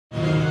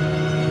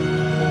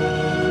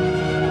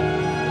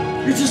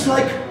You're just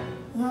like,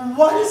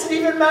 what does it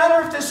even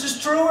matter if this is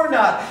true or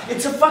not?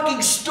 It's a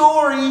fucking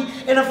story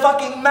in a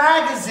fucking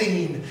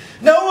magazine.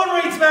 No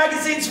one reads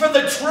magazines for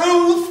the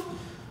truth.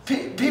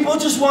 People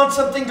just want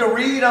something to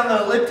read on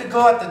the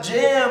elliptical at the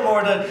gym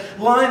or to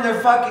line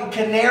their fucking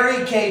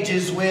canary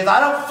cages with. I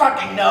don't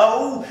fucking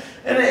know.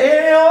 And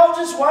it all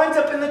just winds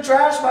up in the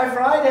trash by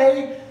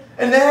Friday.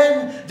 And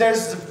then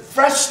there's a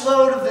fresh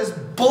load of this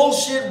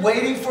bullshit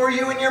waiting for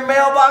you in your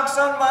mailbox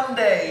on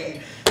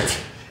Monday.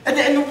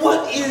 And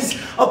what is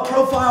a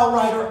profile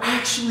writer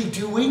actually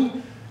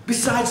doing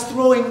besides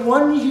throwing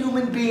one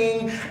human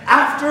being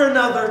after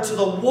another to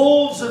the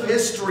wolves of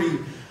history,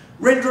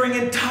 rendering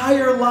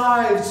entire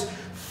lives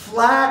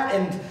flat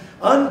and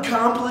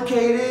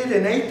uncomplicated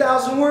and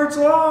 8,000 words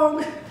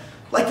long?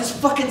 Like this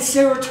fucking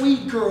Sarah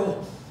Tweed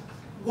girl.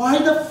 Why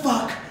the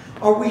fuck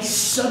are we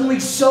suddenly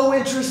so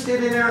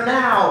interested in her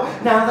now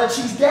that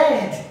she's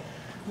dead?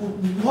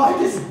 Why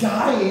does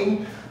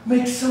dying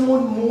make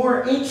someone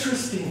more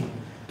interesting?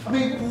 I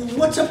mean,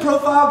 what's a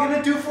profile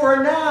gonna do for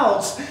her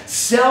now?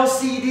 Sell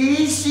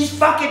CDs? She's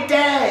fucking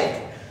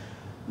dead.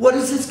 What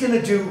is this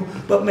gonna do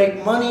but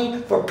make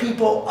money for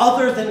people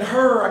other than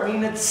her? I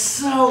mean, it's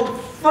so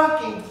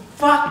fucking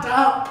fucked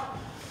up.